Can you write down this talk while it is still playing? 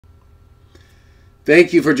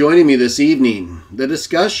Thank you for joining me this evening. The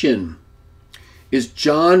discussion is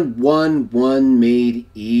John 1:1 made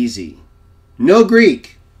easy. No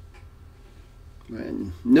Greek.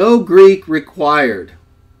 No Greek required.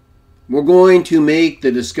 We're going to make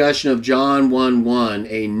the discussion of John 1:1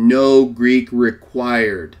 a no Greek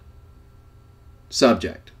required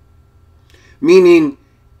subject. Meaning,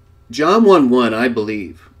 John 1:1, I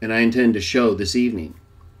believe, and I intend to show this evening,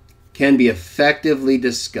 can be effectively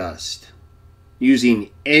discussed using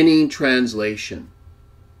any translation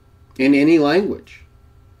in any language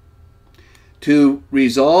to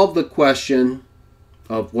resolve the question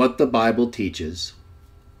of what the Bible teaches,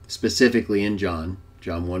 specifically in John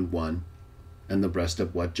 1:1, and the rest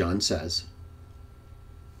of what John says,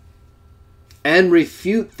 and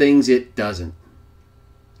refute things it doesn't,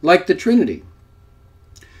 like the Trinity.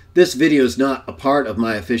 This video is not a part of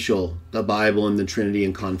my official The Bible and the Trinity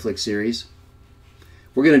and Conflict series.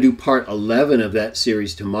 We're going to do part 11 of that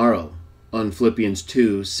series tomorrow on Philippians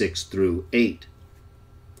 2:6 through 8.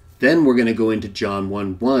 Then we're going to go into John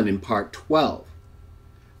 1:1 in part 12.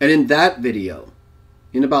 And in that video,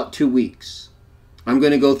 in about 2 weeks, I'm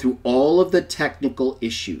going to go through all of the technical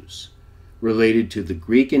issues related to the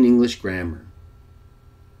Greek and English grammar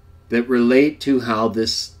that relate to how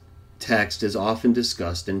this text is often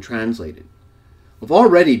discussed and translated. I've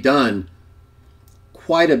already done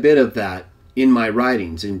quite a bit of that in my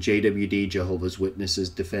writings in JWD, Jehovah's Witnesses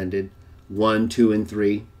Defended 1, 2, and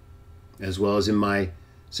 3, as well as in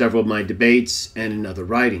several of my debates and in other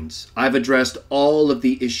writings. I've addressed all of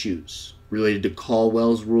the issues related to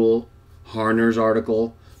Caldwell's rule, Harner's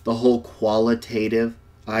article, the whole qualitative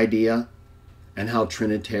idea, and how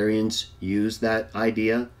Trinitarians use that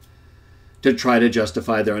idea to try to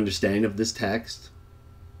justify their understanding of this text.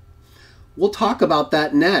 We'll talk about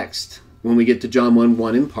that next when we get to John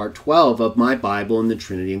 1:1 in part 12 of my Bible and the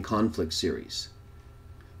Trinity and Conflict series.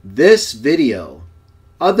 This video,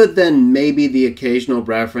 other than maybe the occasional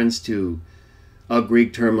reference to a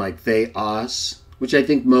Greek term like theos, which I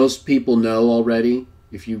think most people know already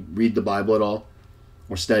if you read the Bible at all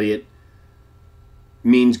or study it,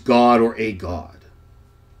 means God or a God.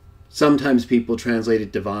 Sometimes people translate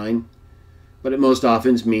it divine, but it most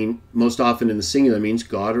often in the singular means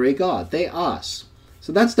God or a God, theos.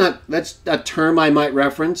 So that's a term I might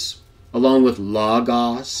reference along with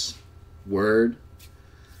logos, word.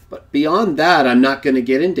 But beyond that, I'm not going to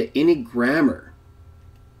get into any grammar.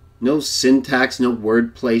 No syntax, no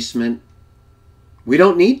word placement. We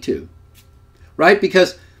don't need to, right?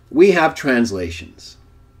 Because we have translations.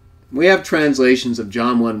 We have translations of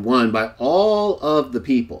John 1:1 by all of the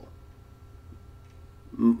people,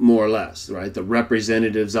 more or less, right? The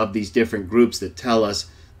representatives of these different groups that tell us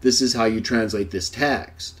this is how you translate this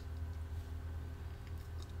text.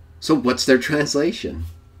 So what's their translation?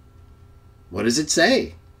 What does it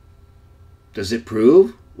say? Does it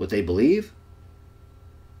prove what they believe?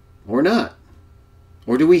 Or not?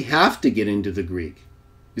 Or do we have to get into the Greek?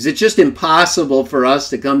 Is it just impossible for us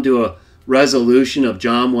to come to a resolution of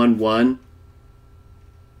John 1:1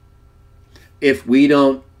 if we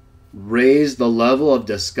don't raise the level of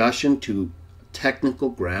discussion to technical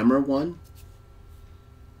grammar one?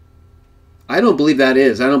 I don't believe that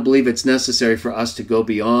is. I don't believe it's necessary for us to go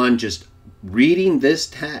beyond just reading this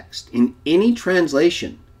text in any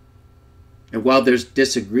translation. And while there's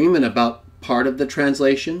disagreement about part of the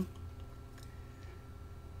translation,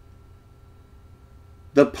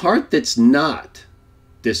 the part that's not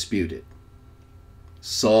disputed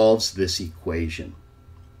solves this equation.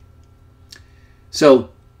 So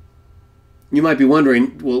you might be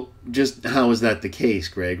wondering, well, just how is that the case,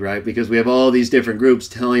 Greg, right? Because we have all these different groups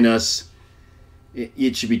telling us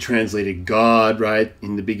it should be translated God, right?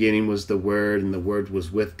 In the beginning was the Word, and the Word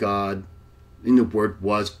was with God. And the Word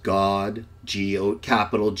was God,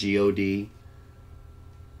 capital G-O-D.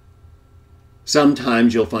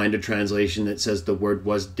 Sometimes you'll find a translation that says the Word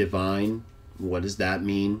was divine. What does that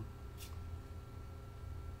mean?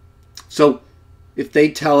 So if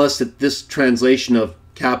they tell us that this translation of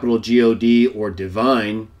capital G-O-D or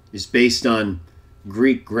divine is based on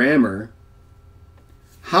Greek grammar,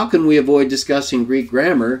 how can we avoid discussing Greek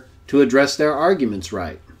grammar to address their arguments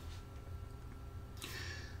right?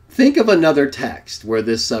 Think of another text where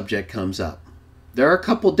this subject comes up. There are a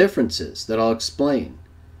couple differences that I'll explain,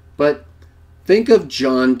 but think of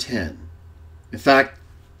John 10. In fact,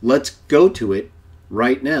 let's go to it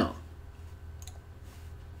right now.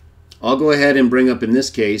 I'll go ahead and bring up, in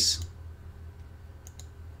this case,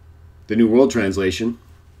 the New World Translation.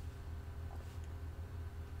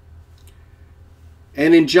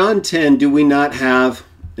 And in John 10, do we not have,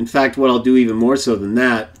 in fact, what I'll do even more so than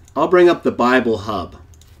that, I'll bring up the Bible Hub.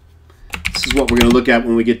 This is what we're going to look at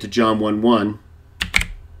when we get to John 1:1.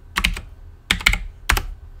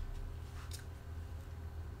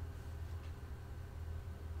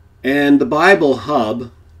 And the Bible Hub,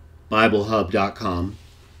 BibleHub.com,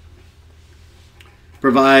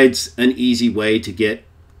 provides an easy way to get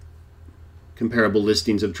comparable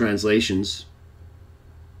listings of translations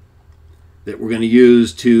that we're going to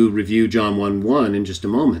use to review John 1:1 in just a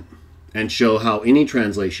moment and show how any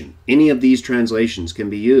translation, any of these translations can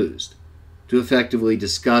be used to effectively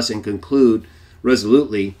discuss and conclude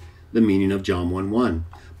resolutely the meaning of John 1:1.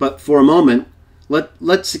 But for a moment,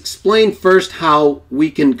 let's explain first how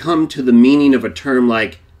we can come to the meaning of a term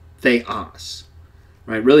like theos.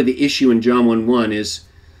 Right? Really the issue in John 1:1 is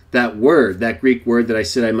that word, that Greek word that I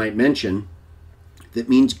said I might mention, that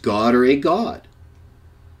means God or a god.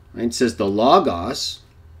 Right? It says the logos.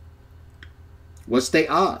 What's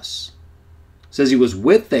theos? It says he was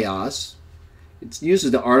with theos. It uses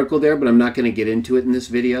the article there, but I'm not going to get into it in this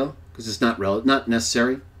video because it's not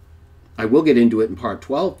necessary. I will get into it in part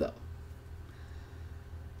 12 though.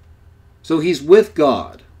 So he's with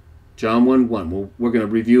God. John 1:1. We're going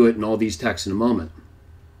to review it in all these texts in a moment.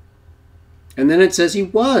 And then it says he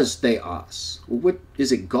was theos. Well, what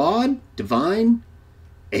is it? God? Divine?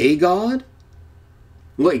 A god?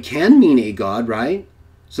 Well, it can mean a god, right?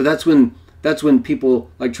 So that's when people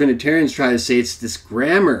like Trinitarians try to say it's this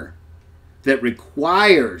grammar that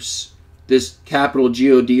requires this capital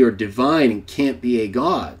G-O-D or divine and can't be a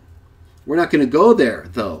god. We're not going to go there,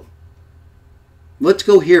 though. Let's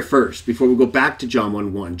go here first before we go back to John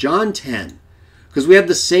 1:1. John 10, because we have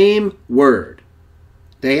the same word,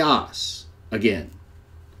 theos, again.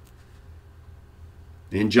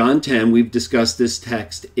 In John 10, we've discussed this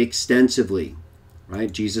text extensively,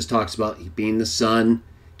 right? Jesus talks about being the Son,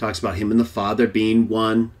 talks about him and the Father being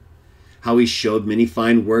one, how he showed many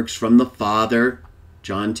fine works from the Father,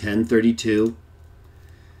 John 10:32.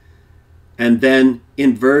 And then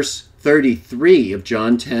in verse 33 of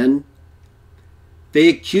John 10, they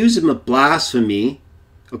accuse him of blasphemy,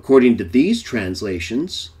 according to these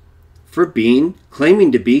translations, for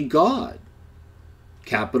claiming to be God.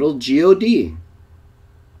 Capital G-O-D.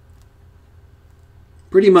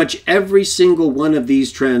 Pretty much every single one of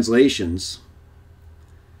these translations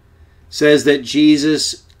says that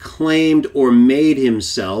Jesus claimed or made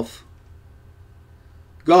himself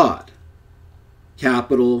God.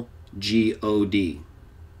 Capital G-O-D. In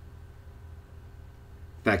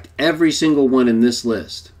fact, every single one in this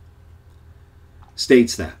list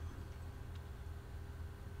states that.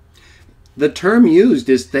 The term used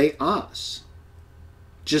is theos.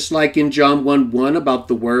 Just like in John 1:1 about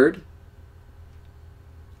the word.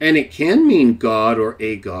 And it can mean God or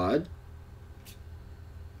a god.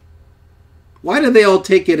 Why do they all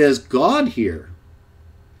take it as God here?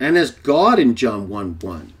 And as God in John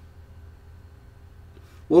 1:1?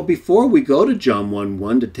 Well, before we go to John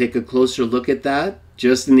 1:1 to take a closer look at that,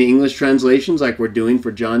 just in the English translations like we're doing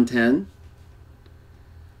for John 10,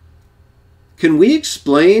 can we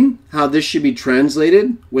explain how this should be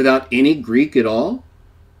translated without any Greek at all?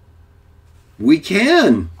 We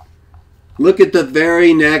can. Look at the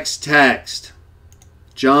very next text,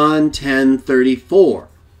 John 10:34.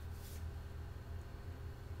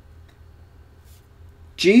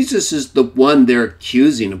 Jesus is the one they're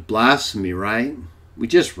accusing of blasphemy, right? We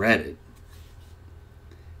just read it.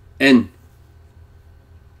 And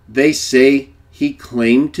they say he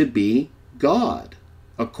claimed to be God.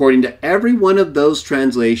 According to every one of those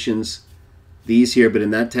translations, these here, but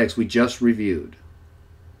in that text we just reviewed.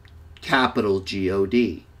 Capital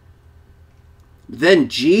G-O-D. Then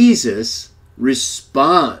Jesus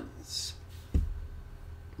responds.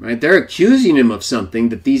 Right? They're accusing him of something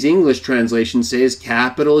that these English translations say is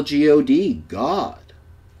capital G-O-D, God.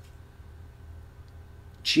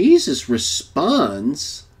 Jesus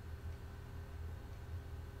responds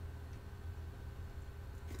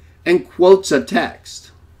and quotes a text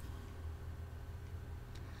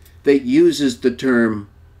that uses the term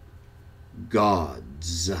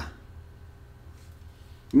gods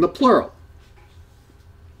in the plural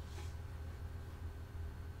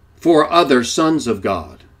for other sons of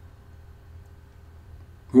God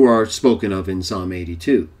who are spoken of in Psalm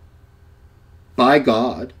 82 by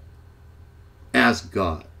God as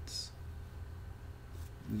gods.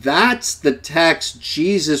 That's the text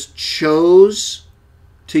Jesus chose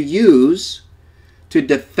to use to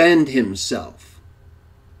defend himself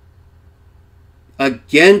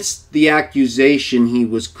against the accusation he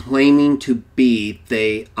was claiming to be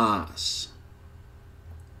theos.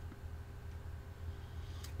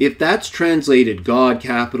 If that's translated God,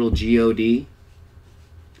 capital G-O-D,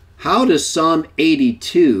 how does Psalm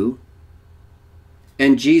 82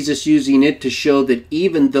 and Jesus using it to show that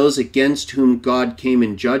even those against whom God came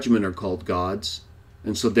in judgment are called gods,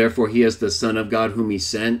 and so therefore he as the Son of God whom he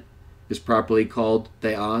sent is properly called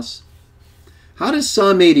theos. How does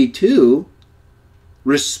Psalm 82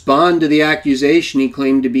 respond to the accusation he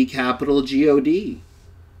claimed to be capital G-O-D?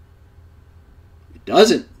 It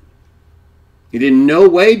doesn't. It in no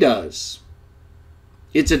way does.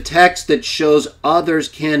 It's a text that shows others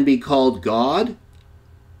can be called God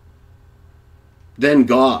than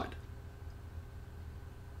God,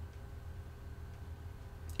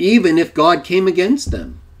 even if God came against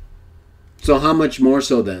them. So how much more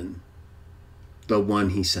so then the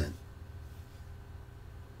one he sent?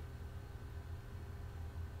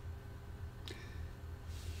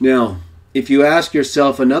 Now, if you ask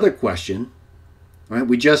yourself another question, right?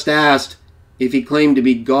 We just asked if he claimed to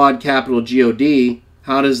be God, capital G-O-D,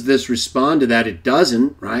 how does this respond to that? It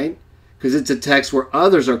doesn't, right? Because it's a text where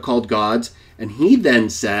others are called gods, and he then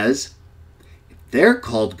says, if they're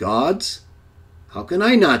called gods, how can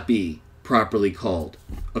I not be properly called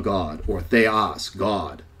a god, or theos,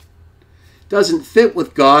 God? Doesn't fit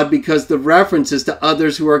with God because the reference is to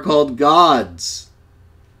others who are called gods,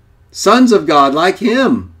 sons of God like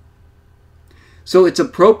him. So it's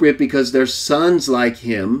appropriate because they're sons like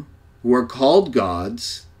him who are called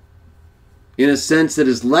gods in a sense that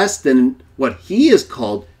is less than what he is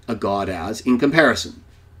called a god as in comparison.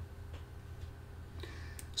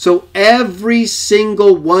 So every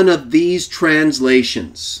single one of these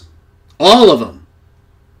translations, all of them,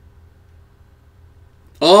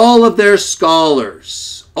 all of their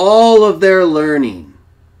scholars, all of their learning,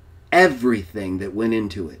 everything that went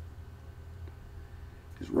into it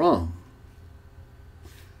is wrong.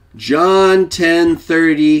 John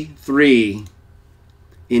 10:33,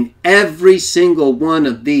 in every single one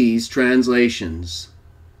of these translations,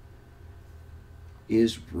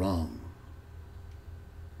 is wrong.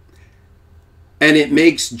 And it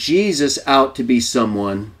makes Jesus out to be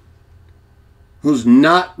someone who's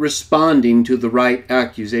not responding to the right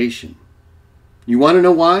accusation. You want to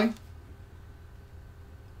know why?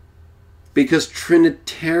 Because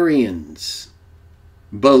Trinitarians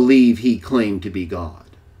believe he claimed to be God.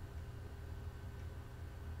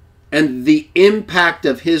 And the impact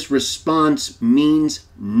of his response means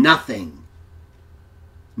nothing.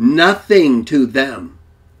 Nothing to them.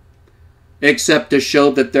 Except to show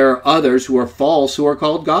that there are others who are false who are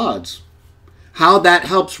called gods. How that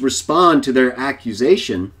helps respond to their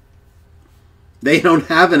accusation, they don't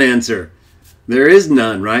have an answer. There is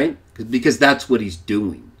none, right? Because that's what he's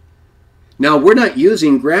doing. Now, we're not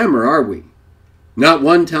using grammar, are we? Not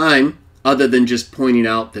one time, other than just pointing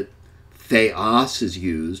out that theos is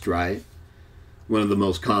used, right? One of the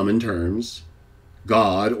most common terms.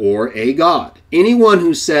 God or a god. Anyone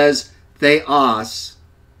who says theos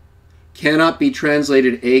cannot be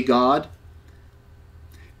translated a god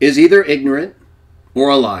is either ignorant or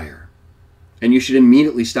a liar. And you should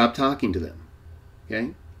immediately stop talking to them.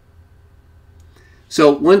 Okay?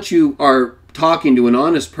 So once you are talking to an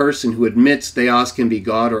honest person who admits theos can be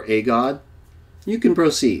God or a god, you can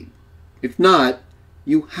proceed. If not,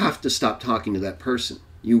 you have to stop talking to that person.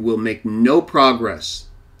 You will make no progress.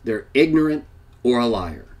 They're ignorant or a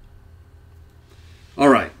liar. All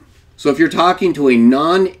right. So if you're talking to a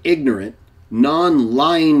non-ignorant,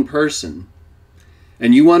 non-lying person,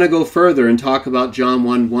 and you want to go further and talk about John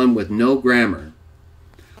 1:1 with no grammar,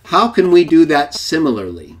 how can we do that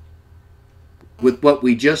similarly with what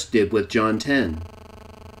we just did with John 10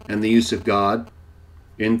 and the use of God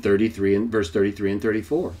in verse 33 and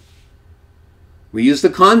 34? We used the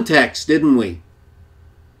context, didn't we?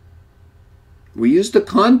 We used the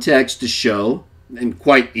context to show, and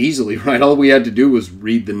quite easily, right? All we had to do was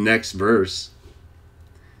read the next verse,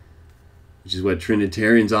 which is what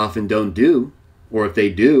Trinitarians often don't do. Or if they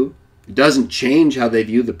do, it doesn't change how they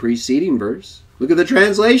view the preceding verse. Look at the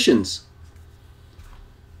translations.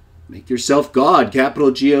 Make yourself God,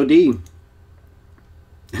 capital G-O-D.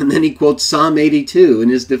 And then he quotes Psalm 82 in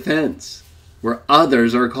his defense, where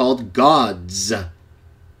others are called gods.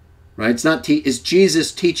 Right? It's not is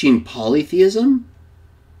Jesus teaching polytheism?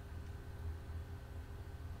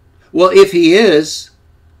 Well, if he is,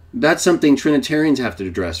 that's something Trinitarians have to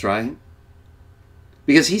address, right?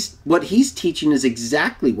 Because what he's teaching is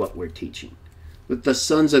exactly what we're teaching. That the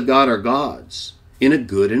sons of God are gods, in a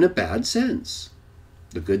good and a bad sense.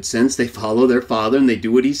 The good sense, they follow their father and they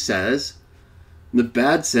do what he says. In the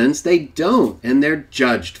bad sense, they don't, and they're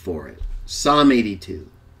judged for it. Psalm 82.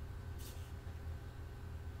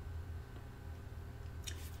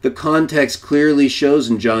 The context clearly shows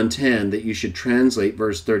in John 10 that you should translate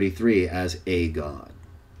verse 33 as a God.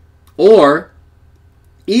 Or,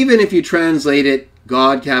 even if you translate it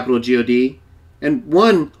God, capital G-O-D. And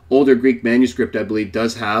one older Greek manuscript, I believe,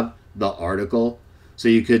 does have the article. So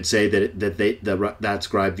you could say that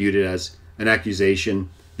scribe viewed it as an accusation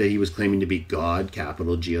that he was claiming to be God,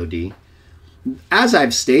 capital G-O-D. As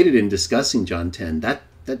I've stated in discussing John 10, that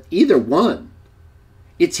either one,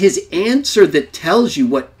 it's his answer that tells you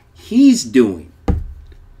what he's doing.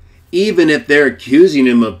 Even if they're accusing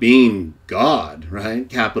him of being God, right?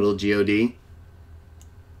 Capital G-O-D.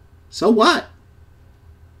 So what?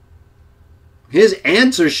 His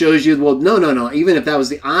answer shows you, well, no. Even if that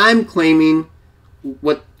was I'm claiming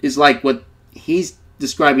what is like what he's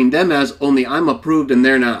describing them as, only I'm approved and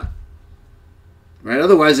they're not. Right?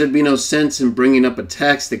 Otherwise, there'd be no sense in bringing up a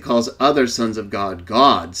text that calls other sons of God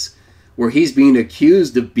gods, where he's being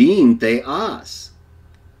accused of being theos.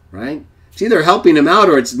 Right? It's either helping him out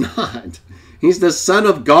or it's not. He's the Son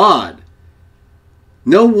of God.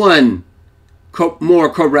 No one more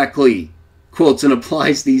correctly quotes and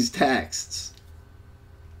applies these texts.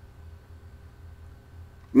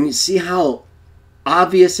 And you see how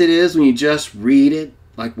obvious it is when you just read it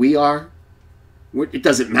like we are? It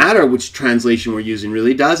doesn't matter which translation we're using,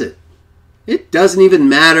 really, does it? It doesn't even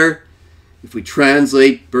matter if we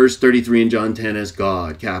translate verse 33 in John 10 as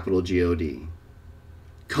God, capital G-O-D.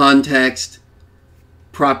 Context,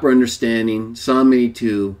 proper understanding, Psalm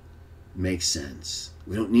 82 makes sense.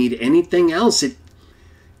 We don't need anything else.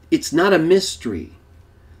 It's not a mystery.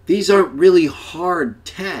 These aren't really hard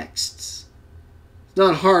texts. It's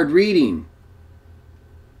not hard reading.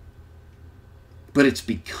 But it's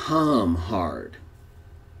become hard.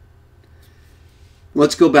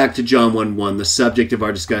 Let's go back to John 1:1, the subject of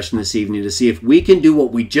our discussion this evening, to see if we can do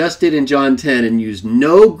what we just did in John 10 and use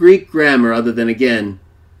no Greek grammar other than, again,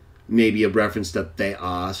 maybe a reference to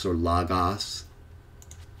theos or logos.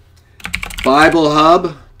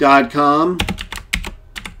 BibleHub.com,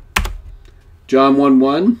 John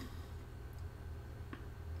 1:1.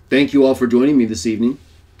 Thank you all for joining me this evening.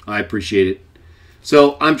 I appreciate it.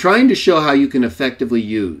 So I'm trying to show how you can effectively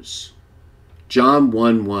use John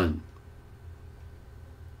 1:1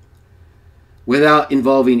 without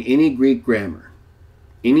involving any Greek grammar,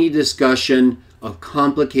 any discussion of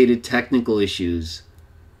complicated technical issues,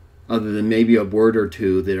 other than maybe a word or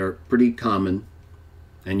two that are pretty common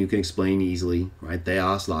and you can explain easily, right?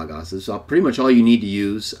 Theos, logos. It's pretty much all you need to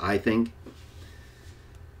use, I think.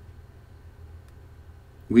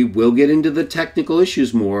 We will get into the technical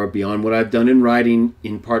issues more beyond what I've done in writing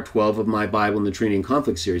in part 12 of my Bible in the Trinity and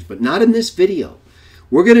Conflict series, but not in this video.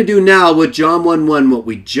 We're going to do now with John 1:1 what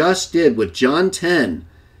we just did with John 10,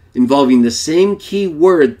 involving the same key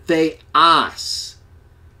word, theos,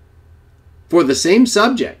 for the same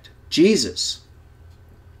subject, Jesus.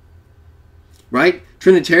 Right?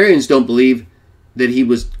 Trinitarians don't believe that he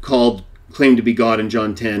was claimed to be God in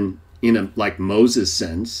John 10 in a like Moses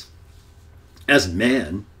sense. As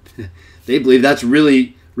man, they believe that's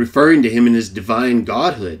really referring to him in his divine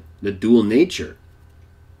godhood, the dual nature,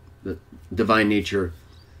 the divine nature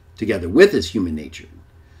together with his human nature.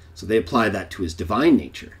 So they apply that to his divine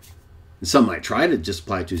nature. And some might try to just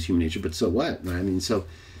apply it to his human nature, but so what? I mean, so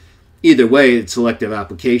either way, it's selective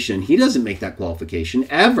application. He doesn't make that qualification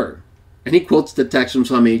ever. And he quotes the text from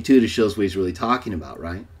Psalm 82 to show us what he's really talking about,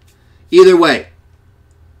 right? Either way.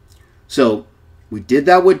 So we did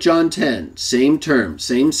that with John 10, same term,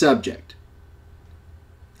 same subject.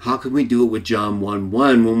 How can we do it with John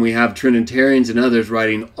 1:1 when we have Trinitarians and others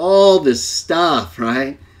writing all this stuff,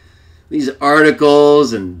 right? These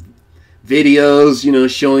articles and videos,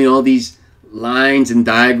 showing all these lines and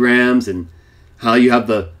diagrams and how you have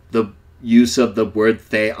the use of the word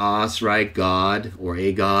theos, right? God or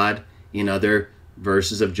a God in other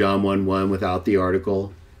verses of John 1:1 without the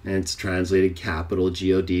article. And it's translated capital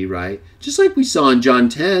G-O-D, right? Just like we saw in John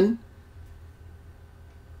 10.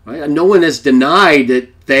 Right? No one has denied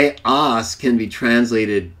that theos can be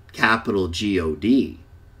translated capital G-O-D.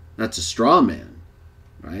 That's a straw man,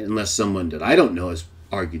 right? Unless someone that I don't know has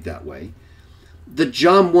argued that way. The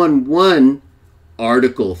John 1:1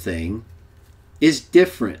 article thing is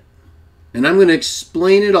different. And I'm going to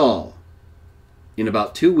explain it all in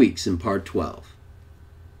about 2 weeks in part 12.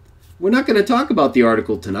 We're not going to talk about the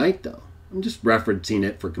article tonight, though. I'm just referencing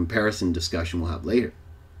it for comparison discussion we'll have later.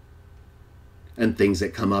 And things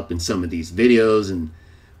that come up in some of these videos and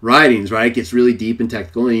writings, right? It gets really deep and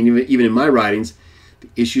technical. And even in my writings, the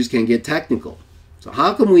issues can get technical. So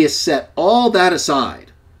how can we set all that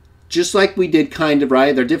aside? Just like we did kind of,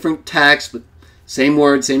 right? They're different texts, but same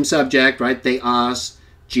word, same subject, right? Theos,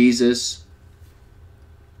 Jesus.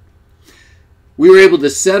 We were able to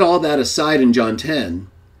set all that aside in John 10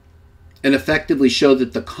 and effectively show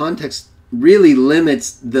that the context really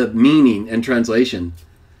limits the meaning and translation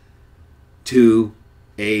to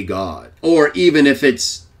a God. Or even if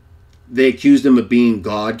they accused him of being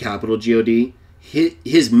God, capital G-O-D,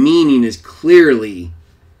 his meaning is clearly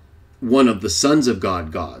one of the sons of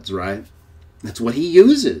God gods, right? That's what he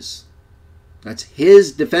uses. That's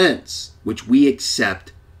his defense, which we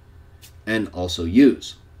accept and also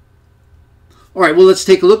use. All right, well, let's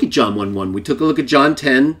take a look at John 1:1. We took a look at John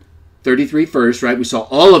 10:33 first, right? We saw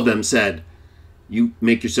all of them said, you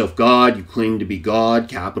make yourself God, you claim to be God,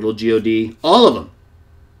 capital G-O-D, all of them.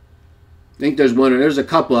 I think there's a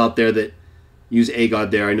couple out there that use a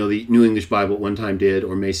God there. I know the New English Bible at one time did,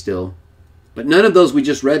 or may still. But none of those we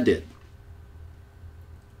just read did.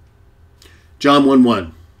 John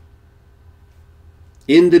 1:1.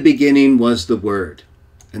 In the beginning was the Word,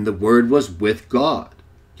 and the Word was with God,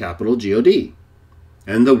 capital G-O-D.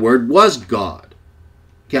 And the Word was God,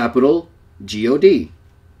 capital G-O-D.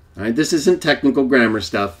 All right, this isn't technical grammar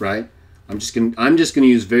stuff, right? I'm just gonna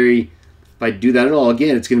use if I do that at all,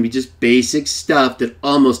 again, it's gonna be just basic stuff that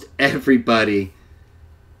almost everybody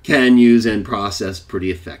can use and process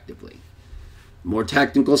pretty effectively. More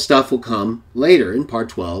technical stuff will come later in part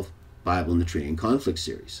 12, Bible and the Trinity and Conflict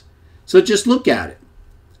series. So just look at it.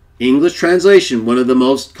 English translation, one of the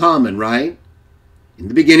most common, right? In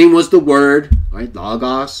the beginning was the Word, right?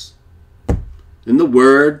 Logos. And the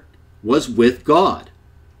Word was with God.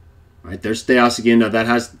 Right? There's theos again. Now that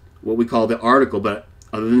has what we call the article, but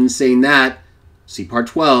other than saying that, see part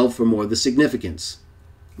 12 for more of the significance.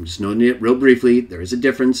 I'm just noting it real briefly. There is a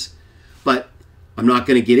difference, but I'm not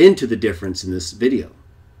going to get into the difference in this video.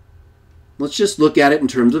 Let's just look at it in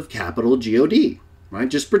terms of capital G-O-D, right?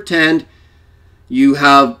 Just pretend you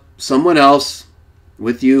have someone else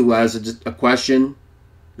with you who has a question.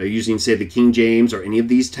 They're using, say, the King James or any of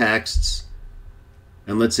these texts.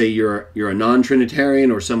 And let's say you're a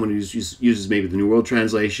non-Trinitarian or someone who uses maybe the New World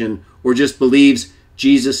Translation or just believes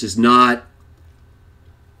Jesus is not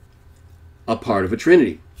a part of a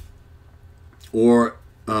Trinity or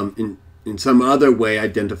in some other way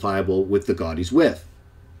identifiable with the God he's with.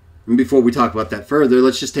 And before we talk about that further,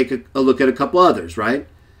 let's just take a look at a couple others, right?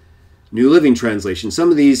 New Living Translation. Some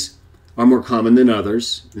of these are more common than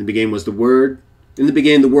others. In the beginning was the Word. In the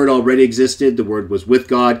beginning, the Word already existed. The Word was with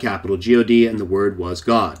God, capital G-O-D, and the Word was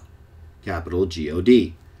God, capital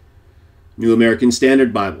G-O-D. New American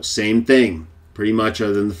Standard Bible, same thing, pretty much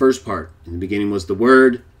other than the first part. In the beginning was the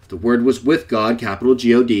Word was with God, capital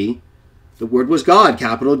G-O-D. The Word was God,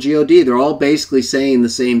 capital G-O-D. They're all basically saying the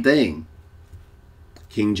same thing.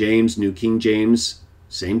 King James, New King James,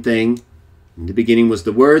 same thing. In the beginning was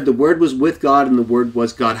the Word was with God, and the Word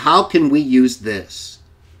was God. How can we use this?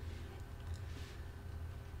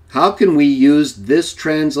 How can we use this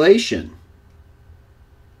translation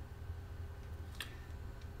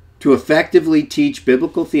to effectively teach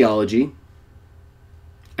biblical theology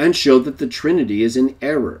and show that the Trinity is in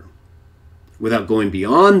error without going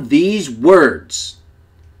beyond these words,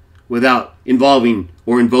 without involving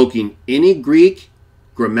or invoking any Greek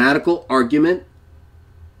grammatical argument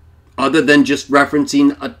other than just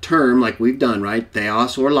referencing a term like we've done, right?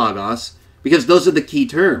 Theos or logos, because those are the key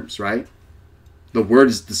terms, right? The Word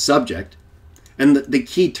is the subject. And the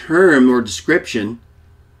key term or description,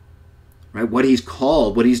 right, what he's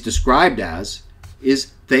called, what he's described as,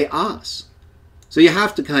 is theos. So you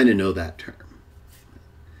have to kind of know that term.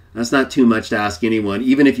 That's not too much to ask anyone.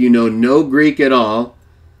 Even if you know no Greek at all,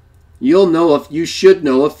 you should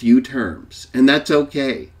know a few terms. And that's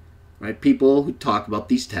okay. Right? People who talk about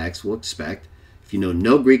these texts will expect, if you know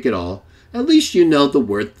no Greek at all, at least you know the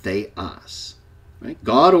word theos. Right?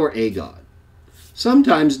 God or a God.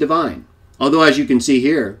 Sometimes divine. Although, as you can see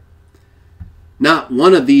here, not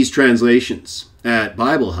one of these translations at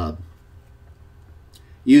Bible Hub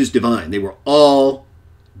used divine. They were all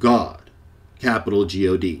God, capital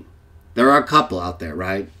G-O-D. There are a couple out there,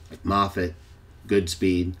 right? Like Moffat,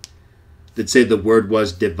 Goodspeed, that say the word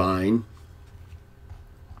was divine.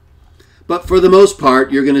 But for the most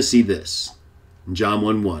part, you're going to see this in John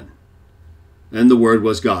 1:1. And the Word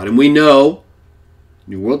was God. And we know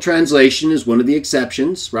New World Translation is one of the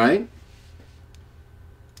exceptions, right?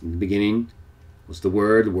 In the beginning was the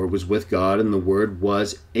Word was with God, and the Word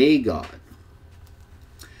was a God.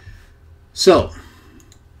 So,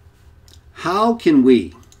 how can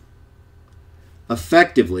we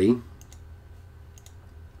effectively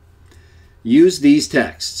use these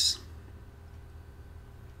texts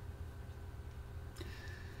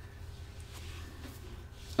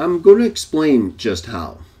I'm going to explain just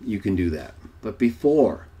how you can do that. But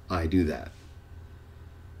before I do that,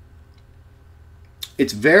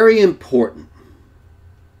 it's very important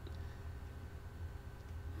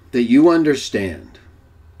that you understand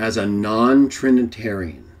as a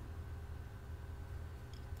non-Trinitarian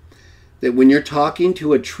that when you're talking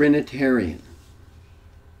to a Trinitarian,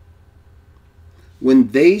 when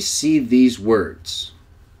they see these words,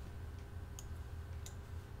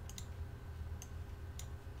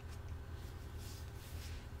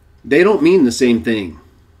 they don't mean the same thing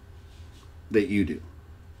that you do.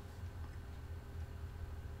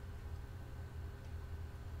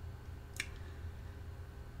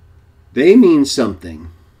 They mean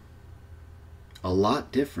something a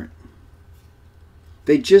lot different.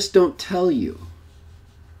 They just don't tell you.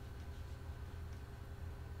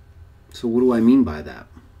 So what do I mean by that?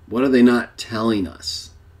 What are they not telling us?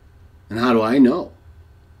 And how do I know?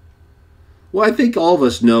 Well, I think all of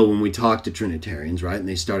us know when we talk to Trinitarians, right? And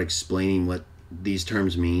they start explaining what these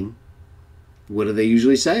terms mean. What do they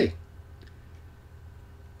usually say?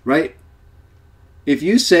 Right? If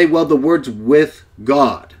you say, well, the word's with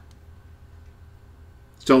God,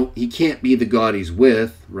 so he can't be the God he's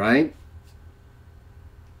with, right?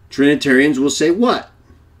 Trinitarians will say what?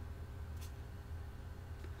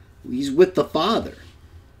 He's with the Father.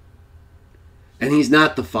 And he's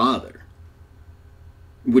not the Father.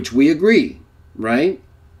 Which we agree, right?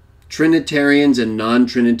 Trinitarians and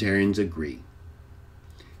non-Trinitarians agree.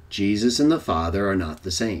 Jesus and the Father are not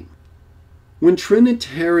the same. When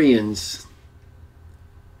Trinitarians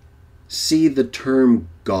see the term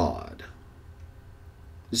God,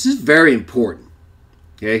 this is very important,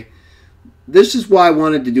 okay? This is why I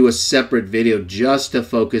wanted to do a separate video just to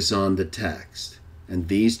focus on the text and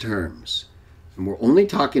these terms. And we're only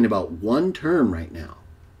talking about one term right now.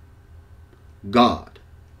 God.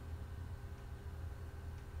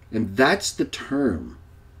 And that's the term.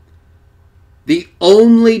 The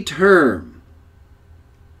only term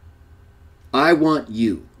I want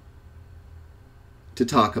you to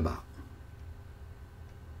talk about.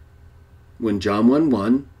 When John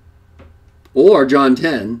 1:1 or John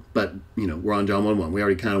 10, but we're on John 1:1. We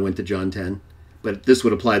already kind of went to John 10, but this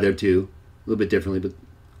would apply there too, a little bit differently, but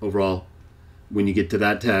overall, when you get to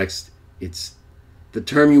that text, it's the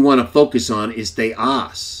term you want to focus on is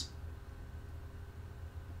theos.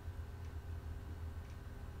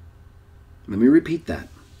 Let me repeat that.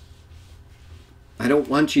 I don't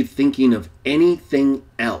want you thinking of anything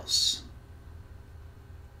else.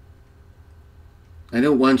 I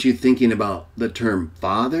don't want you thinking about the term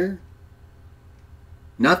Father.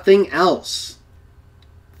 Nothing else.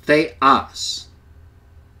 Theos.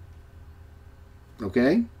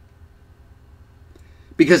 Okay?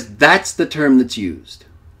 Because that's the term that's used.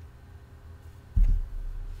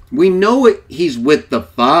 We know he's with the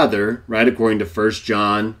Father, right, according to 1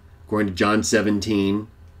 John, according to John 17.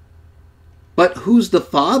 But who's the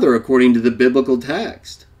Father according to the biblical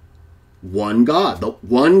text? One God. The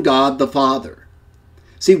one God, the Father.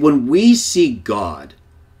 See, when we see God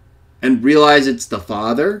and realize it's the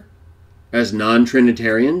Father, as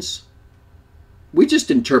non-Trinitarians, we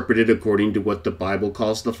just interpret it according to what the Bible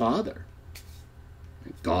calls the Father.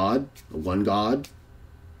 God, the one God,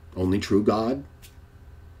 only true God.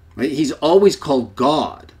 Right? He's always called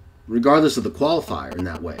God, regardless of the qualifier in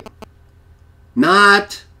that way.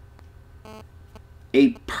 Not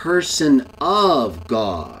a person of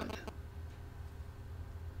God.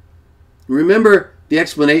 Remember the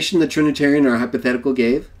explanation the Trinitarian or hypothetical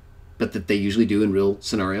gave, but that they usually do in real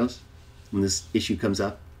scenarios when this issue comes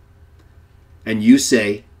up? And you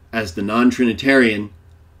say, as the non-Trinitarian,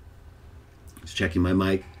 just checking my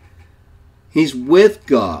mic, he's with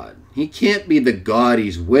God. He can't be the God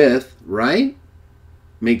he's with, right?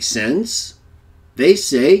 Makes sense? They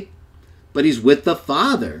say, but he's with the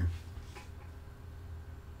Father.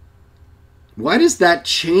 Why does that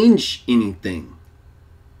change anything?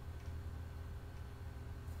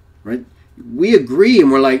 Right? We agree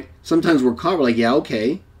and we're like, sometimes we're caught, we're like, yeah,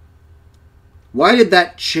 okay. Why did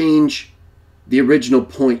that change the original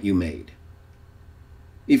point you made?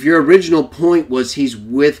 If your original point was he's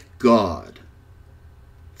with God,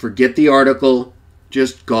 forget the article,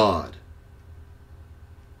 just God.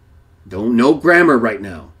 Don't know grammar right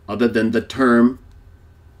now, other than the term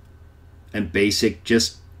and basic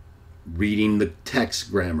just reading the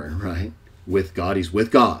text grammar, right? With God, he's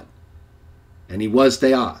with God. And he was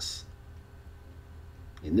theos.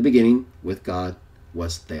 In the beginning, with God,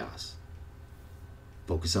 was theos.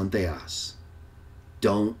 Focus on theos.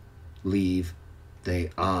 Don't leave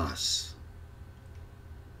theos.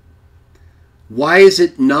 Why is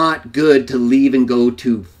it not good to leave and go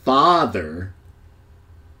to Father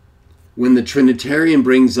when the Trinitarian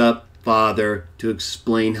brings up Father to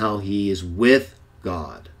explain how he is with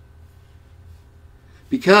God?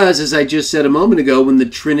 Because, as I just said a moment ago, when the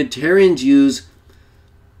Trinitarians use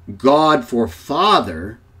God for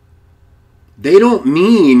Father, they don't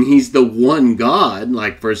mean he's the one God,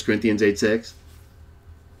 like 1 Corinthians 8:6.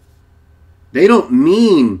 They don't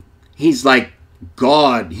mean he's like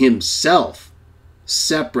God himself,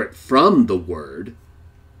 separate from the Word.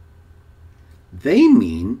 They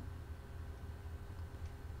mean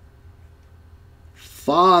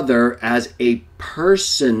Father as a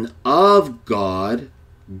person of God,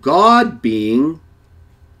 God being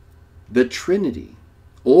the Trinity,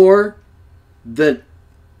 or the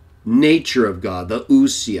nature of God, the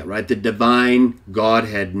ousia, right? The divine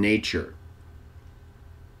Godhead nature.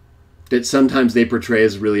 That sometimes they portray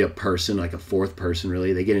as really a person, like a fourth person,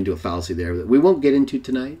 really. They get into a fallacy there that we won't get into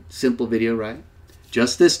tonight. Simple video, right?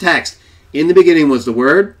 Just this text. In the beginning was the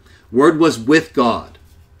Word. Word was with God.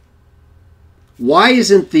 Why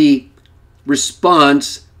isn't the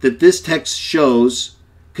response that this text shows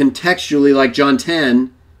contextually, like John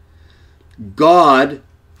 10, God,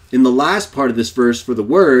 in the last part of this verse for the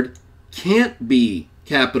Word, can't be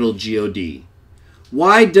capital G-O-D?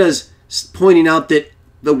 Why does pointing out that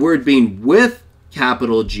the Word being with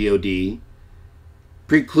capital G-O-D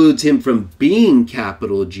precludes him from being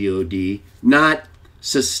capital G-O-D not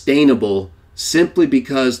sustainable simply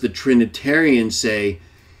because the Trinitarians say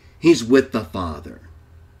he's with the Father?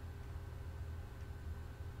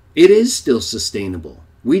 It is still sustainable.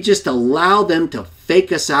 We just allow them to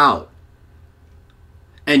fake us out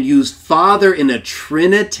and use Father in a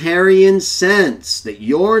Trinitarian sense that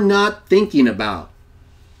you're not thinking about.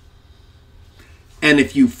 And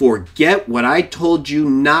if you forget what I told you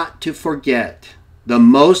not to forget, the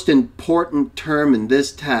most important term in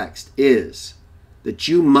this text is that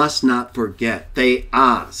you must not forget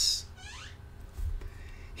theos.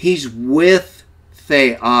 He's with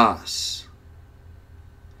theos.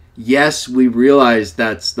 Yes, we realize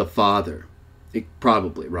that's the Father.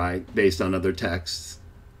 Probably, right? Based on other texts.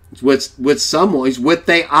 It's with someone. He's with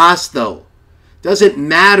theos, though. Doesn't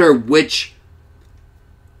matter which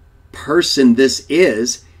person this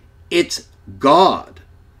is. It's God.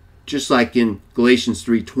 Just like in Galatians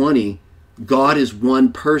 3:20, God is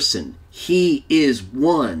one person. He is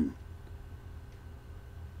one.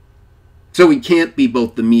 So he can't be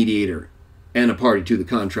both the mediator and a party to the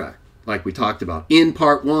contract, like we talked about in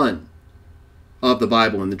part 1 of the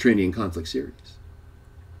Bible in the Trinity and Conflict series.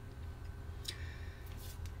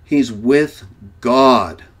 He's with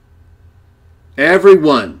God.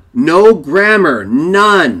 Everyone. No grammar.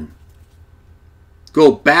 None.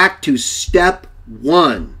 Go back to step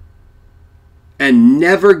 1 and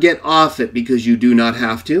never get off it because you do not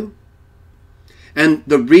have to. And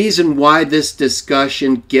the reason why this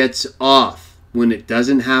discussion gets off when it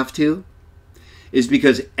doesn't have to is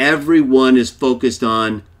because everyone is focused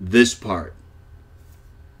on this part.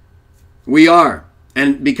 We are.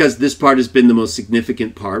 And because this part has been the most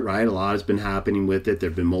significant part, right? A lot has been happening with it. There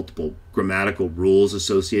have been multiple grammatical rules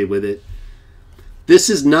associated with it. This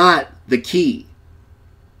is not the key.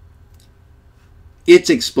 It's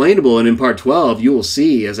explainable, and in part 12, you will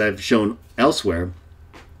see, as I've shown elsewhere,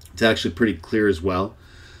 it's actually pretty clear as well.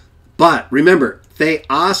 But remember,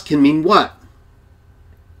 theos can mean what?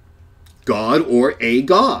 God or a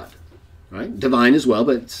God, right? Divine as well,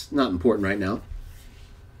 but it's not important right now.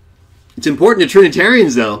 It's important to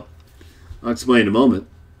Trinitarians, though. I'll explain in a moment.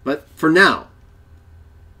 But for now,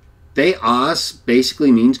 theos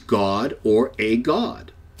basically means God or a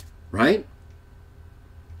God, right?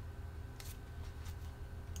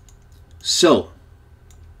 So,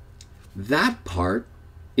 that part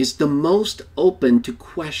is the most open to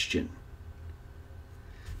question.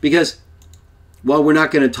 Because while we're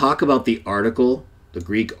not going to talk about the article, the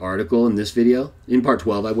Greek article in this video, in part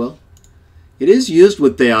 12 I will, it is used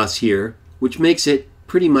with theos here, which makes it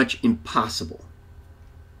pretty much impossible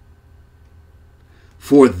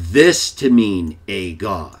for this to mean a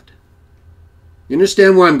God. You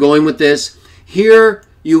understand where I'm going with this? Here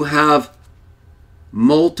you have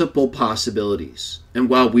multiple possibilities. And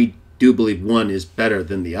while we do believe one is better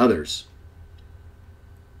than the others,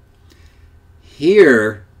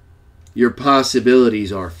 here your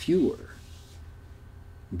possibilities are fewer.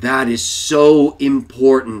 That is so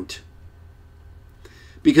important.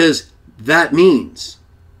 Because that means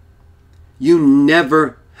you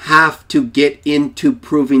never have to get into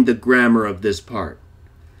proving the grammar of this part.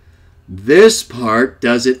 This part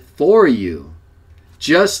does it for you.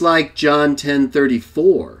 Just like John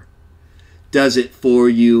 10:34 does it for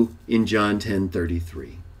you in John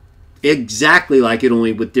 10:33. Exactly like it,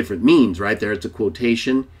 only with different means, right? There it's a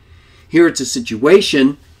quotation. Here it's a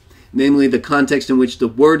situation, namely the context in which the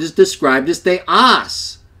word is described as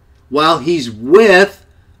theos, while he's with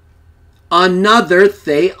another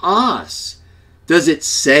theos. Does it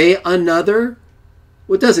say another?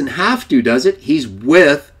 Well, it doesn't have to, does it? He's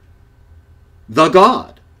with the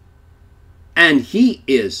God. And he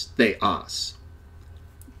is theos.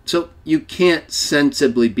 So you can't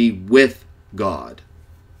sensibly be with God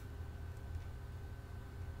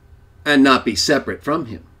and not be separate from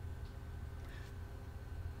him.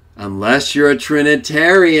 Unless you're a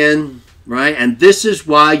Trinitarian, right? And this is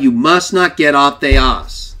why you must not get off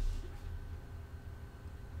theos.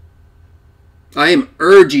 I am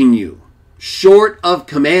urging you, short of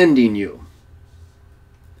commanding you,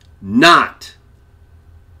 not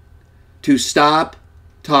to stop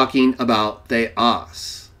talking about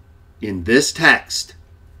theos in this text,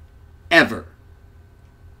 ever.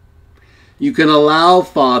 You can allow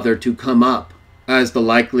Father to come up as the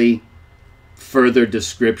likely further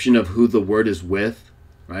description of who the Word is with,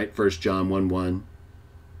 right? 1 John 1:1,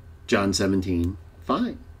 John 17,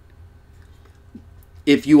 fine.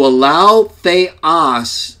 If you allow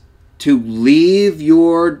theos to leave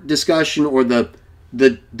your discussion or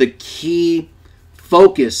the key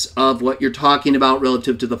focus of what you're talking about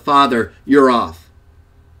relative to the Father, you're off.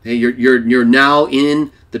 Okay? You're now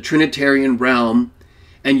in the Trinitarian realm,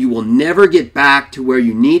 and you will never get back to where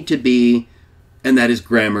you need to be, and that is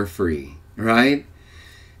grammar free, right?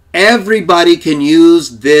 Everybody can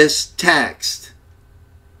use this text.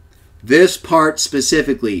 This part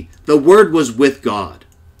specifically. The Word was with God.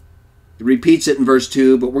 It repeats it in verse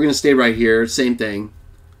 2, but we're going to stay right here. Same thing.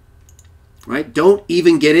 Right? Don't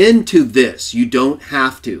even get into this. You don't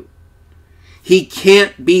have to. He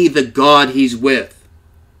can't be the God he's with.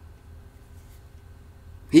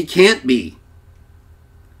 He can't be.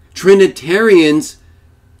 Trinitarians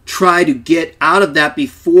try to get out of that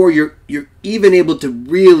before you're even able to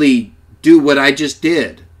really do what I just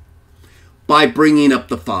did by bringing up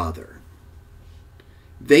the Father.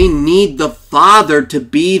 They need the Father to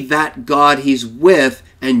be that God he's with,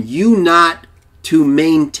 and you not to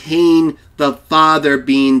maintain the Father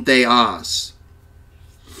being theos.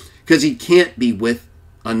 Because he can't be with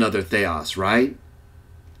another theos, right?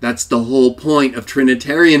 That's the whole point of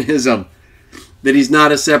Trinitarianism. That he's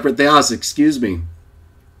not a separate theos, excuse me.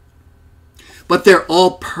 But they're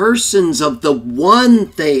all persons of the one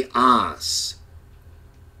theos.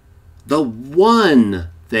 The one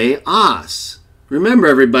theos. Remember,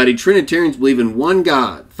 everybody, Trinitarians believe in one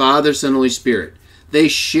God, Father, Son, Holy Spirit. They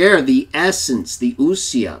share the essence, the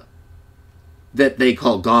ousia, that they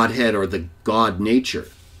call Godhead or the God nature.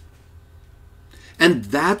 And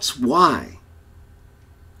that's why,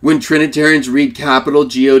 when Trinitarians read capital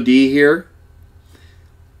G-O-D here,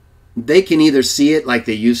 they can either see it like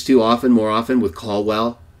they used to more often with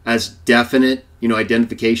Caldwell, as definite,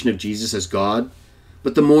 identification of Jesus as God.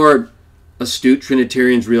 But the more astute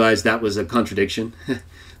Trinitarians realize that was a contradiction.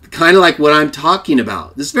 Kind of like what I'm talking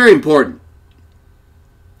about. This is very important.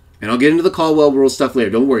 And I'll get into the Caldwell rule stuff later.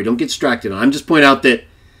 Don't worry, don't get distracted. I'm just pointing out that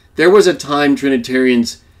there was a time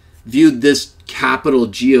Trinitarians viewed this capital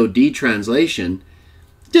G-O-D translation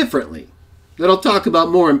differently. That I'll talk about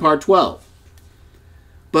more in part 12.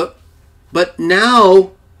 But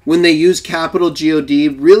now, when they use capital G-O-D,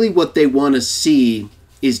 really what they want to see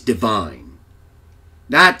is divine.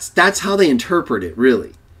 That's how they interpret it,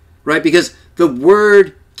 really. Right? Because the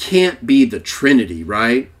Word can't be the Trinity,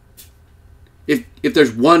 right? If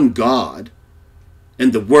there's one God,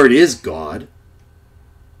 and the Word is God,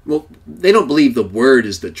 well, they don't believe the Word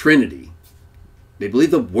is the Trinity. They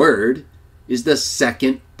believe the Word is the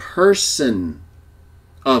second person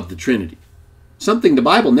of the Trinity. Something the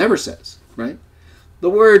Bible never says, right? The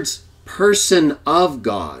words person of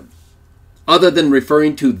God, other than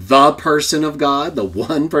referring to the person of God, the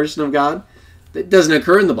one person of God, that doesn't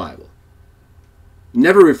occur in the Bible. It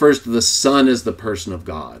never refers to the Son as the person of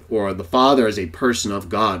God, or the Father as a person of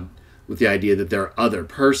God, with the idea that there are other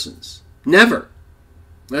persons. Never.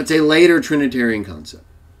 That's a later Trinitarian concept.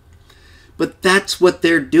 But that's what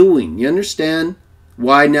they're doing. You understand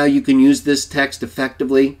why now you can use this text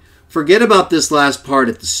effectively? Forget about this last part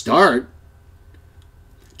at the start.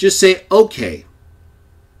 Just say, okay,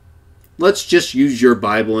 let's just use your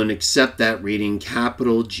Bible and accept that reading,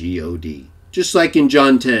 capital G-O-D. Just like in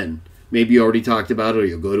John 10. Maybe you already talked about it, or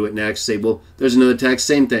you'll go to it next. Say, well, there's another text,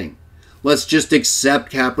 same thing. Let's just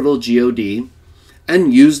accept capital G-O-D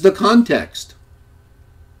and use the context.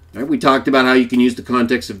 Right? We talked about how you can use the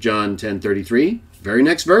context of John 10:33. Very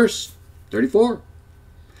next verse, 34.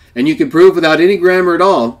 And you can prove without any grammar at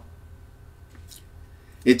all.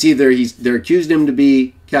 It's either they're accusing him to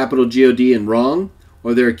be capital G-O-D and wrong,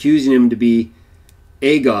 or they're accusing him to be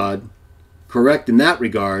a God, correct in that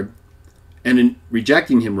regard, and in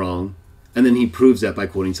rejecting him wrong, and then he proves that by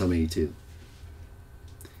quoting Psalm 82.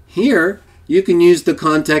 Here, you can use the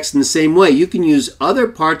context in the same way. You can use other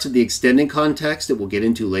parts of the extended context that we'll get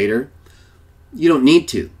into later. You don't need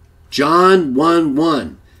to. John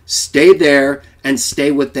 1:1. Stay there and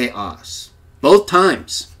stay with theos. Both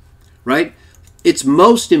times, right? It's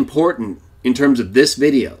most important in terms of this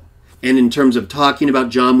video and in terms of talking about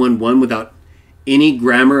John 1:1 without any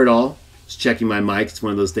grammar at all. Just checking my mic. It's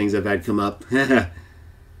one of those things I've had come up.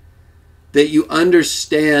 That you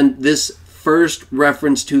understand this first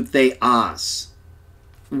reference to theos,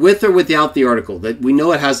 with or without the article. That we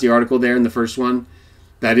know it has the article there in the first one.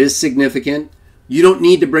 That is significant. You don't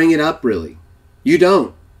need to bring it up, really. You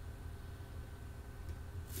don't.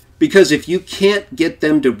 Because if you can't get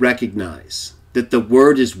them to recognize that the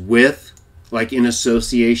word is with, like in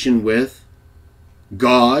association with,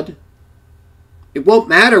 God, it won't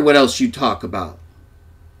matter what else you talk about.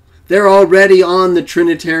 They're already on the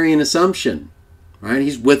Trinitarian assumption, right?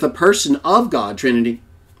 He's with a person of God, Trinity,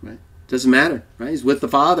 right? Doesn't matter, right? He's with the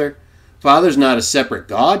Father. Father's not a separate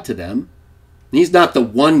God to them. He's not the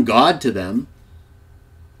one God to them.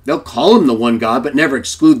 They'll call him the one God, but never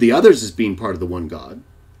exclude the others as being part of the one God.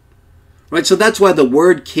 Right? So that's why the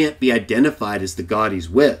word can't be identified as the God he's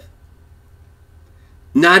with.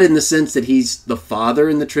 Not in the sense that he's the Father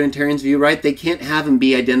in the Trinitarians' view, right? They can't have him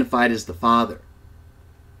be identified as the Father.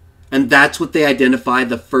 And that's what they identify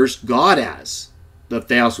the first God as, the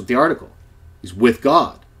theos with the article. He's with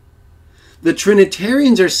God. The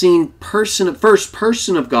Trinitarians are seeing first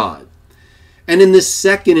person of God. And in this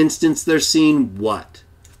second instance, they're seeing what?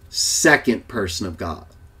 Second person of God.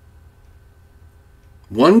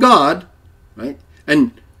 One God, right?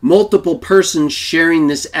 And multiple persons sharing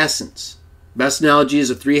this essence. Best analogy is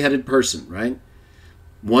a three-headed person, right?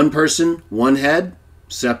 One person, one head,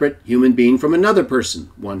 separate human being from another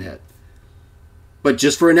person, one head. But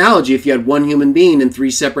just for analogy, if you had one human being and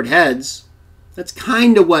three separate heads, that's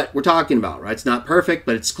kind of what we're talking about, right? It's not perfect,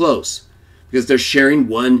 but it's close. Because they're sharing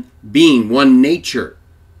one being, one nature.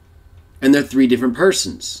 And they're three different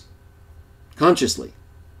persons, consciously.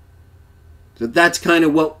 So that's kind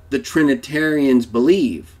of what the Trinitarians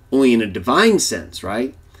believe, only in a divine sense,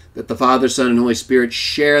 right? That the Father, Son, and Holy Spirit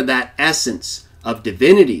share that essence of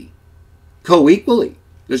divinity co-equally.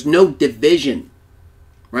 There's no division,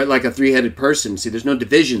 right? Like a three-headed person. See, there's no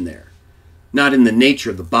division there. Not in the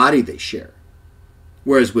nature of the body they share.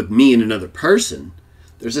 Whereas with me and another person,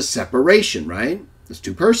 there's a separation, right? There's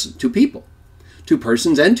two persons, two people. Two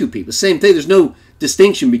persons and two people. Same thing. There's no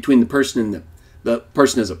distinction between the person and the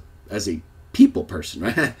person as a people person,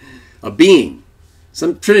 right? A being.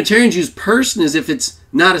 Some Trinitarians use person as if it's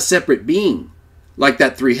not a separate being, like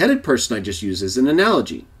that three-headed person I just used as an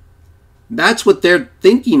analogy. That's what they're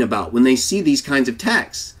thinking about when they see these kinds of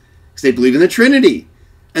texts, because they believe in the Trinity,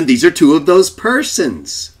 and these are two of those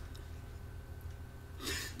persons.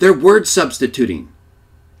 They're word substituting,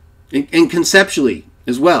 and conceptually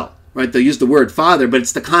as well, right? They'll use the word Father, but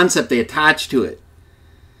it's the concept they attach to it.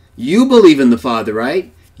 You believe in the Father,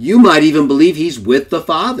 right? You might even believe he's with the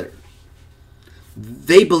Father.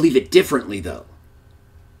 They believe it differently, though.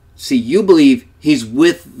 See, you believe he's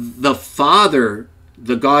with the Father,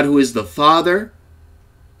 the God who is the Father,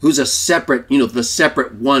 who's a separate, the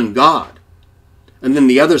separate one God. And then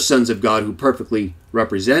the other sons of God who perfectly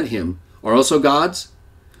represent him are also gods,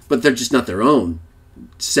 but they're just not their own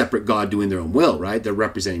separate God doing their own will, right? They're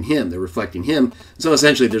representing him. They're reflecting him. So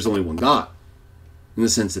essentially, there's only one God, in the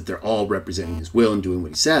sense that they're all representing his will and doing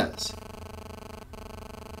what he says.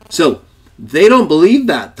 So they don't believe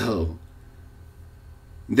that, though.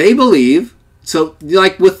 They believe, so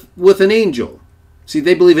like with an angel. See,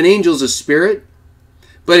 they believe an angel is a spirit,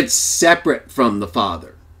 but it's separate from the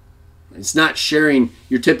Father. It's not sharing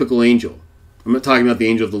your typical angel. I'm not talking about the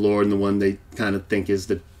angel of the Lord and the one they kind of think is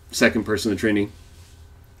the second person of the Trinity.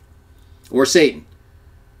 Or Satan.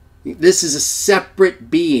 This is a separate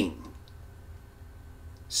being.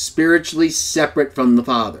 Spiritually separate from the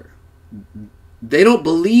Father. They don't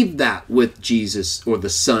believe that with Jesus or the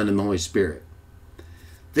Son and the Holy Spirit.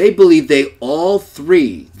 They believe they all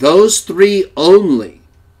three, those three only,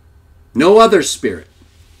 no other spirit,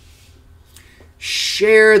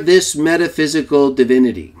 share this metaphysical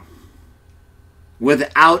divinity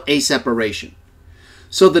without a separation.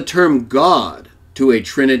 So the term God to a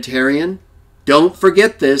Trinitarian, don't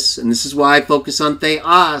forget this, and this is why I focus on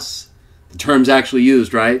theos. The term's actually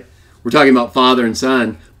used, right? We're talking about Father and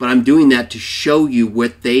Son, but I'm doing that to show you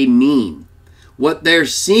what they mean, what they're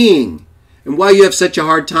seeing. And why you have such a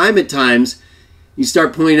hard time at times, you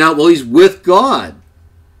start pointing out, well, he's with God.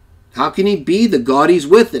 How can he be the God he's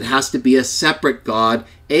with? It has to be a separate God,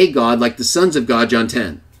 a God like the sons of God, John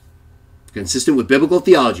 10. Consistent with biblical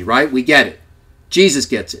theology, right? We get it. Jesus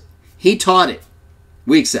gets it. He taught it.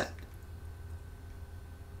 We accept.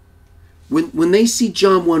 When they see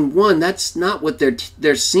John 1:1, that's not what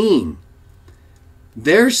they're seeing.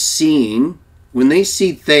 They're seeing, when they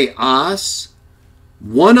see theos,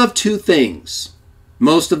 one of two things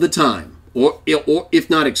most of the time, or if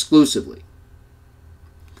not exclusively.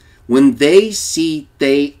 When they see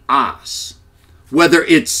theos, whether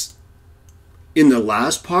it's in the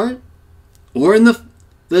last part or in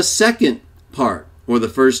the second part, or the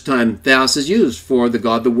first time theos is used for the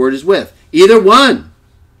God the Word is with, either one.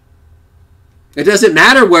 It doesn't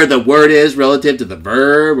matter where the word is relative to the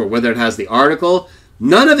verb or whether it has the article.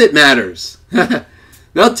 None of it matters.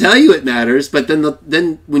 They'll tell you it matters, but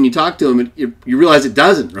then when you talk to them, you realize it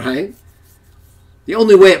doesn't, right? The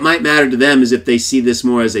only way it might matter to them is if they see this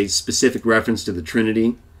more as a specific reference to the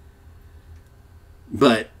Trinity.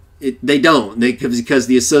 But they don't, because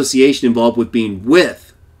the association involved with being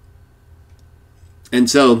with. And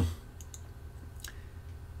so,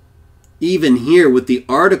 even here with the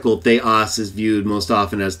article, theos is viewed most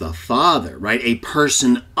often as the Father, right? A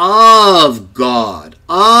person of God,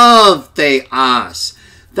 of theos.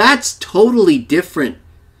 That's totally different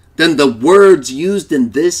than the words used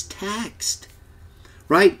in this text,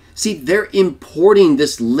 right? See, they're importing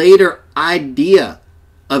this later idea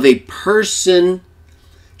of a person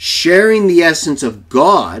sharing the essence of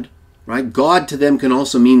God, right? God to them can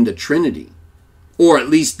also mean the Trinity, or at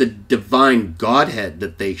least the divine Godhead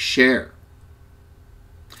that they share.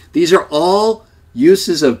 These are all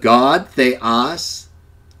uses of God, theos,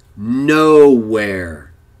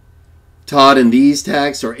 nowhere taught in these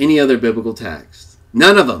texts or any other biblical texts.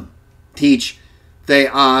 None of them teach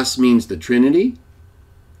theos means the Trinity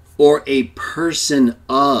or a person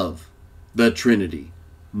of the Trinity.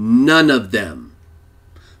 None of them.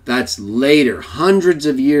 That's later, hundreds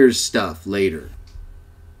of years stuff later.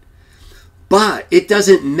 But it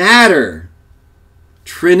doesn't matter.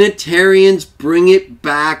 Trinitarians bring it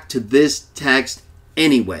back to this text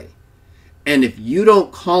anyway. And if you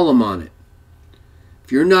don't call them on it,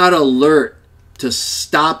 if you're not alert to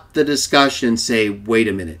stop the discussion and say, wait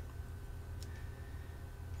a minute,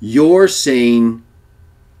 you're saying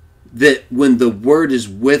that when the Word is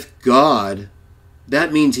with God,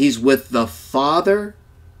 that means He's with the Father?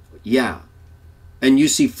 Yeah. And you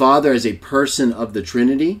see Father as a person of the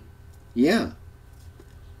Trinity? Yeah.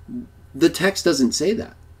 The text doesn't say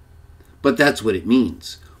that, but that's what it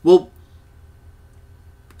means. Well,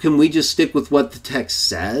 can we just stick with what the text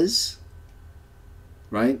says?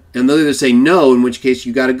 Right? And they'll either say no, in which case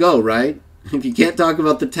you got to go, right? If you can't talk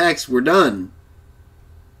about the text, we're done.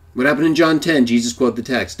 What happened in John 10? Jesus quoted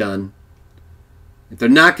the text, done. If they're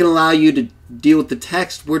not going to allow you to deal with the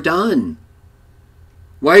text, we're done.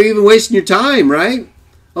 Why are you even wasting your time, right?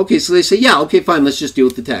 Okay, so they say, yeah, okay, fine, let's just deal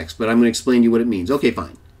with the text, but I'm going to explain to you what it means. Okay,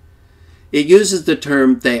 fine. It uses the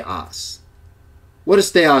term theos. What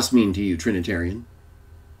does theos mean to you, Trinitarian?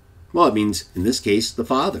 Well, it means, in this case, the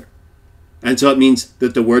Father. And so it means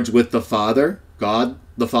that the word's with the Father, God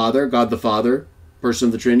the Father, person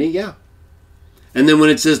of the Trinity, yeah. And then when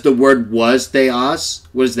it says the word was theos,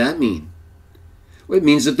 what does that mean? Well, it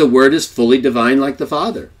means that the Word is fully divine like the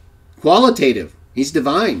Father. Qualitative. He's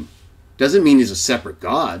divine. Doesn't mean He's a separate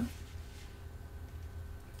God.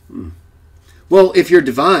 Well, if you're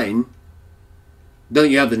divine, don't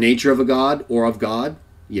you have the nature of a God or of God?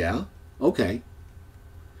 Yeah. Okay.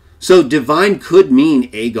 So divine could mean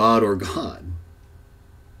a God or God.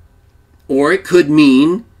 Or it could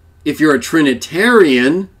mean, if you're a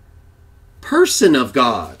Trinitarian, person of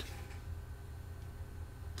God.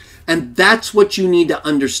 And that's what you need to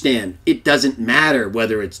understand. It doesn't matter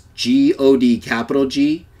whether it's G-O-D, capital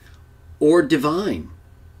G, or divine,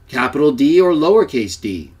 capital D or lowercase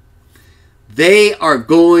d. They are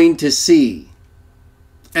going to see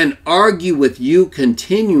and argue with you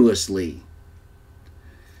continuously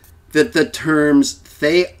that the terms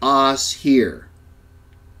theos here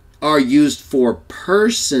are used for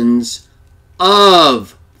persons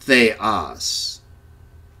of theos.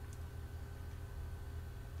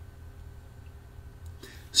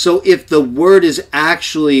 So if the word is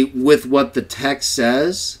actually with what the text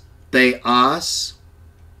says, theos,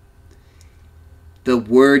 the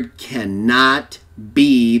word cannot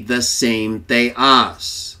be the same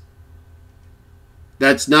theos.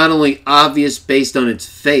 That's not only obvious based on its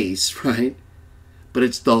face, right? But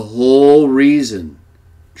it's the whole reason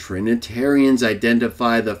Trinitarians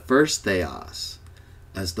identify the first theos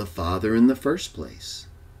as the Father in the first place.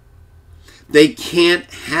 They can't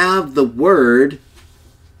have the Word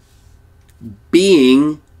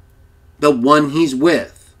being the one He's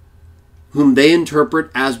with, whom they interpret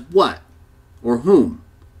as what? Or whom?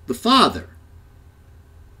 The Father.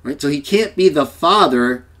 Right? So he can't be the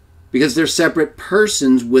Father because they're separate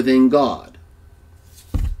persons within God.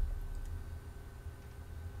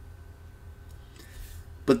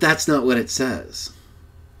 But that's not what it says.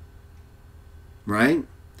 Right?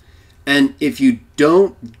 And if you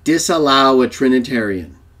don't disallow a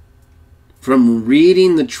Trinitarian from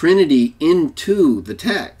reading the Trinity into the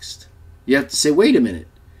text, you have to say, wait a minute.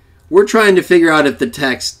 We're trying to figure out if the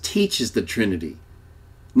text teaches the Trinity,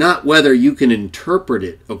 not whether you can interpret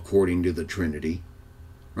it according to the Trinity.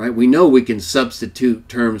 Right? We know we can substitute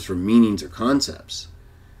terms for meanings or concepts.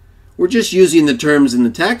 We're just using the terms in the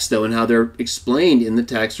text, though, and how they're explained in the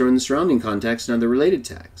text or in the surrounding context and other related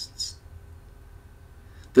texts.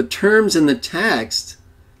 The terms in the text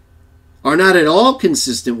are not at all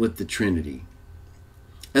consistent with the Trinity.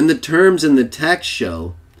 And the terms in the text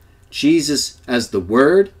show Jesus as the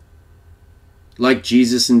Word, like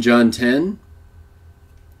Jesus in John 10.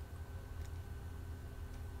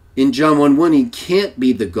 In John 1:1, he can't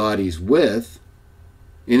be the God he's with.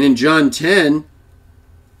 And in John 10,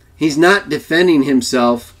 he's not defending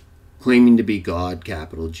himself, claiming to be God,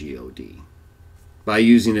 capital G-O-D, by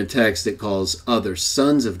using a text that calls other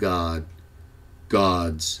sons of God,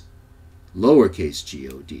 gods, lowercase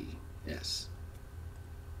g-o-d-s.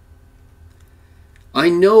 I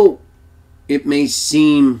know it may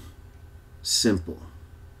seem simple,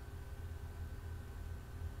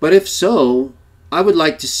 but if so, I would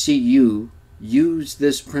like to see you use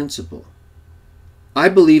this principle. I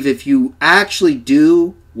believe if you actually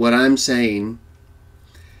do what I'm saying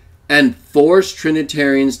and force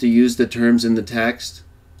Trinitarians to use the terms in the text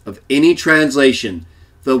of any translation,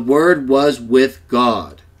 the Word was with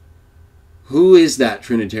God. Who is that,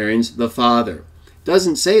 Trinitarians? The Father.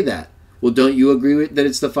 Doesn't say that. Well, don't you agree with that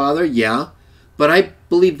it's the Father? Yeah. But I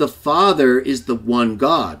believe the Father is the one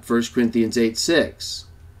God, 1 Corinthians 8:6.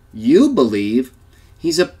 You believe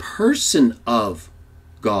he's a person of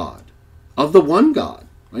God, of the one God.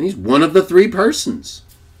 And he's one of the three persons.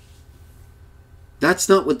 That's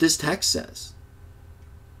not what this text says.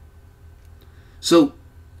 So,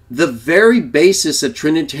 the very basis a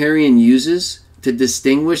Trinitarian uses to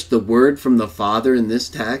distinguish the Word from the Father in this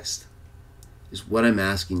text is what I'm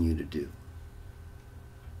asking you to do.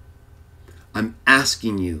 I'm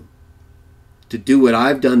asking you to do what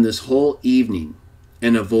I've done this whole evening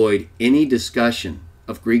and avoid any discussion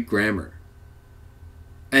of Greek grammar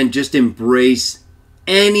and just embrace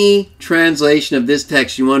any translation of this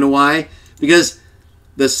text. You want to know why? Because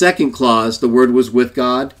the second clause, the Word was with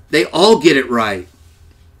God, they all get it right.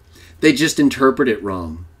 They just interpret it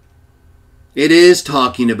wrong. It is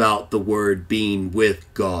talking about the Word being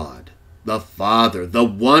with God, the Father, the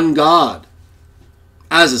one God,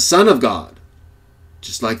 as a Son of God,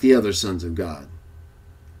 just like the other sons of God.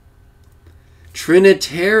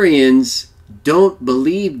 Trinitarians don't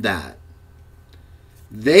believe that.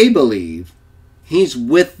 They believe he's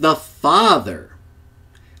with the Father,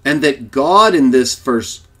 and that God in this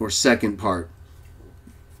first or second part,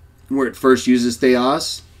 where it first uses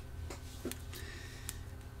theos,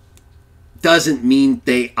 doesn't mean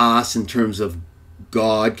theos in terms of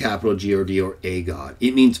God, capital G-O-D, or a God.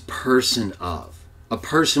 It means person of, a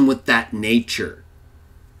person with that nature.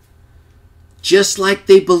 Just like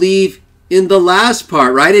they believe in the last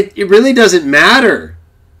part, right? It really doesn't matter.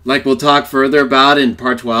 Like we'll talk further about in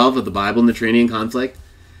part 12 of the Bible and the Trinity and conflict.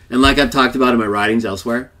 And like I've talked about in my writings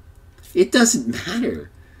elsewhere. It doesn't matter.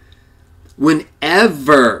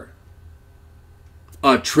 Whenever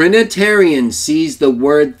a Trinitarian sees the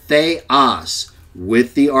word theos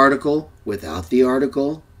with the article, without the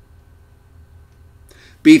article,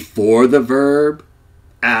 before the verb,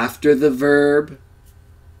 after the verb,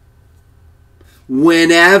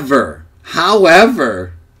 whenever,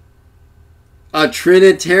 however, a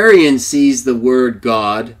Trinitarian sees the word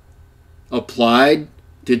God applied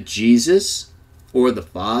to Jesus or the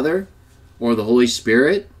Father or the Holy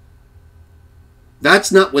Spirit,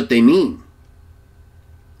 that's not what they mean.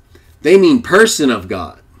 They mean person of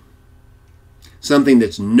God. Something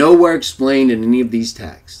that's nowhere explained in any of these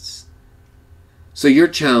texts. So your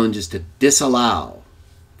challenge is to disallow.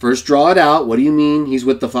 First, draw it out. What do you mean he's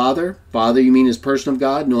with the Father? Father, you mean as person of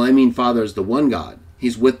God? No, I mean Father as the one God.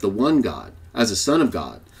 He's with the one God, as a son of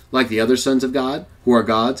God, like the other sons of God, who are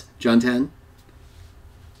gods, John 10.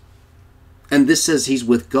 And this says he's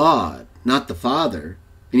with God, not the Father.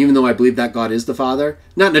 And even though I believe that God is the Father,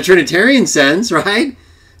 not in a Trinitarian sense, right?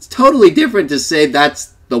 It's totally different to say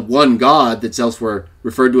that's the one God that's elsewhere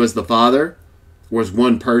referred to as the Father, or as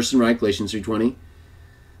one person, right? Galatians 3:20.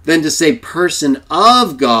 Than to say person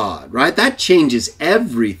of God, right? That changes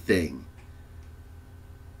everything.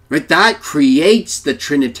 Right? That creates the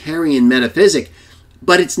Trinitarian metaphysic.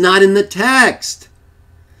 but it's not in the text.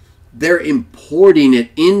 They're importing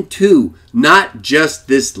it into not just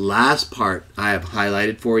this last part I have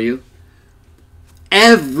highlighted for you.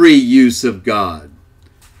 Every use of God.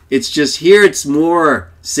 It's just here it's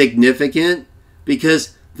more significant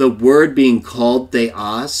because the word being called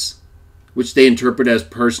theos, which they interpret as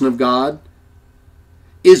person of God,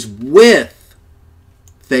 is with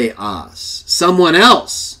theos, someone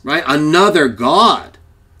else, right? Another God,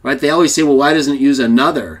 right? They always say, well, why doesn't it use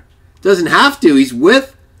another? It doesn't have to. He's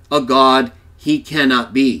with a God he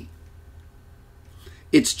cannot be.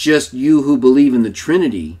 It's just you who believe in the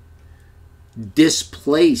Trinity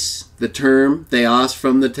displace the term theos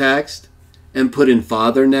from the text and put in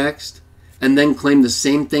Father next, and then claim the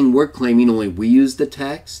same thing we're claiming, only we use the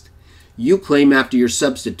text. You claim after your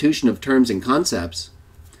substitution of terms and concepts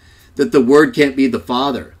that the Word can't be the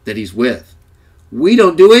Father that he's with. We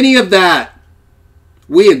don't do any of that.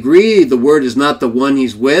 We agree the Word is not the one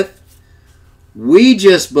he's with. We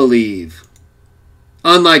just believe,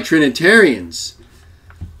 unlike Trinitarians,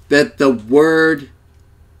 that the Word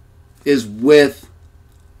is with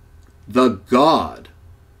the God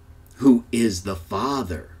who is the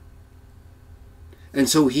Father. And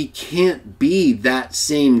so he can't be that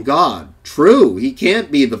same God. True, he can't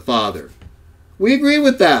be the Father. We agree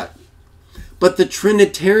with that. But the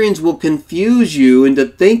Trinitarians will confuse you into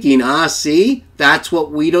thinking, see, that's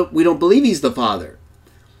what we don't believe he's the Father.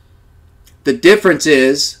 The difference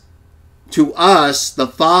is, to us, the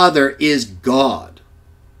Father is God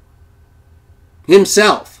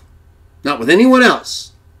himself, not with anyone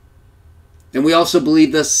else. And we also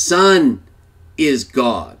believe the Son is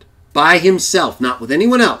God by himself, not with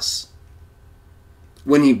anyone else,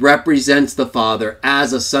 when he represents the Father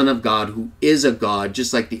as a Son of God who is a God,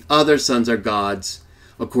 just like the other sons are gods,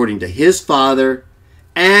 according to his Father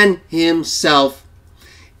and himself,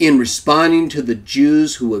 in responding to the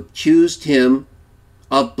Jews who accused him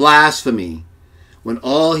of blasphemy, when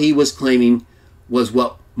all he was claiming was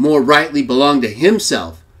what more rightly belonged to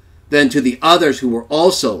himself than to the others who were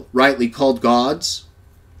also rightly called gods,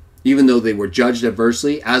 even though they were judged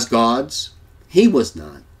adversely as gods. He was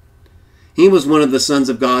not. He was one of the sons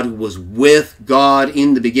of God who was with God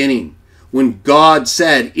in the beginning. When God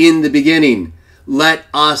said in the beginning, let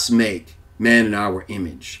us make man in our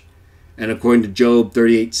image. And according to Job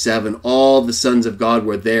 38:7, all the sons of God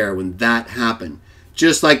were there when that happened.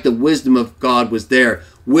 Just like the wisdom of God was there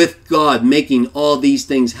with God making all these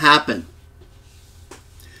things happen.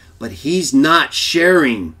 But he's not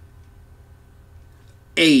sharing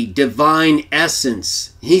a divine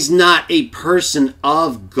essence. He's not a person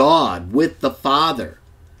of God with the Father.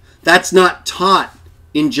 That's not taught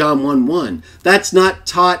in John 1:1. That's not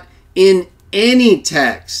taught in any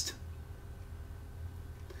text.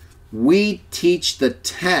 We teach the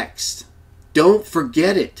text. Don't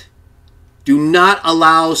forget it. Do not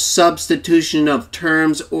allow substitution of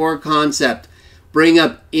terms or concept. Bring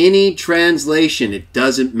up any translation. It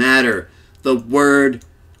doesn't matter. The Word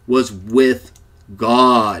was with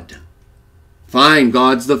God. Fine,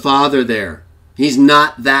 God's the Father there. He's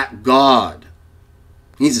not that God.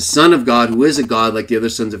 He's a Son of God who is a God like the other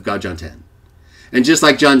sons of God, John 10. And just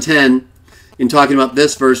like John 10, in talking about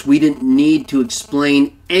this verse, we didn't need to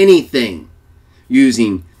explain anything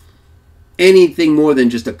using anything more than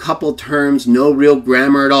just a couple terms, no real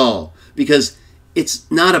grammar at all, because it's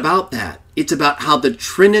not about that. It's about how the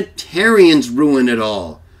Trinitarians ruin it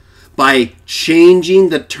all by changing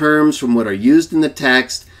the terms from what are used in the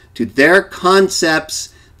text to their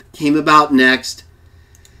concepts that came about next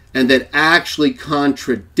and that actually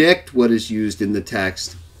contradict what is used in the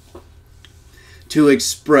text to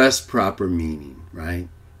express proper meaning, right?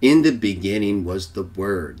 In the beginning was the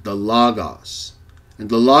Word, the Logos, and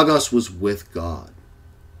the Logos was with God.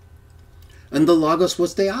 And the Logos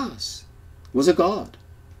was theos, was a God,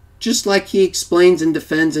 just like he explains and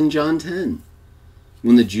defends in John 10,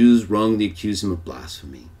 when the Jews wrongly accuse him of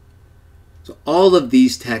blasphemy. So all of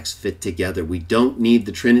these texts fit together. We don't need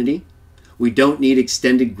the Trinity. We don't need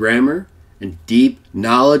extended grammar and deep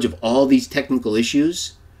knowledge of all these technical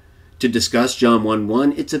issues to discuss John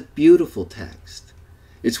 1:1. It's a beautiful text.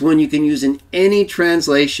 It's one you can use in any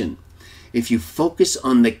translation. If you focus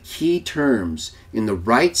on the key terms in the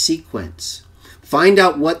right sequence, find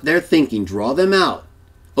out what they're thinking, draw them out.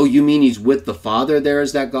 Oh, you mean he's with the Father there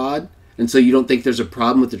as that God? And so you don't think there's a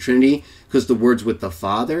problem with the Trinity because the Word's with the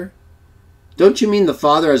Father? Don't you mean the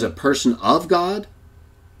Father as a person of God?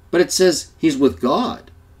 But it says he's with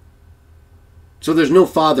God. So there's no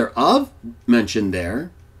Father of mentioned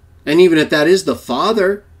there. And even if that is the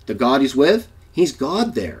Father, the God he's with, he's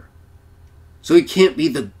God there. So he can't be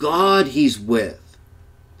the God he's with.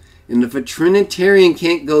 And if a Trinitarian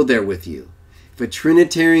can't go there with you, if a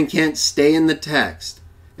Trinitarian can't stay in the text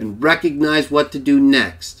and recognize what to do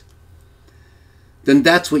next, then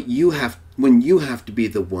that's what you have when you have to be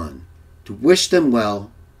the one to wish them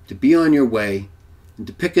well, to be on your way, and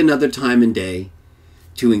to pick another time and day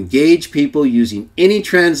to engage people using any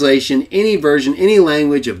translation, any version, any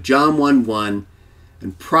language of John 1:1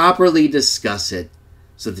 and properly discuss it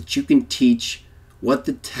so that you can teach what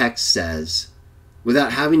the text says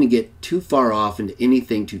without having to get too far off into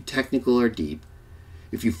anything too technical or deep.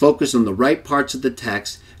 If you focus on the right parts of the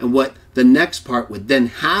text and what the next part would then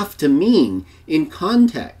have to mean in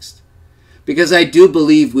context. Because I do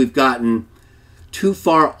believe we've gotten too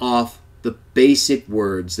far off the basic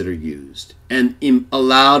words that are used and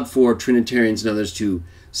allowed for Trinitarians and others to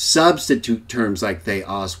substitute terms like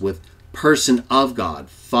theos with person of God,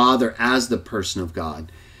 Father as the person of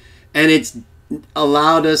God. And it's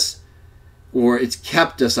allowed us, or it's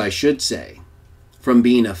kept us, I should say, from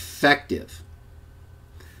being effective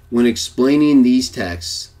when explaining these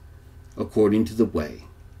texts according to the way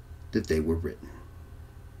that they were written.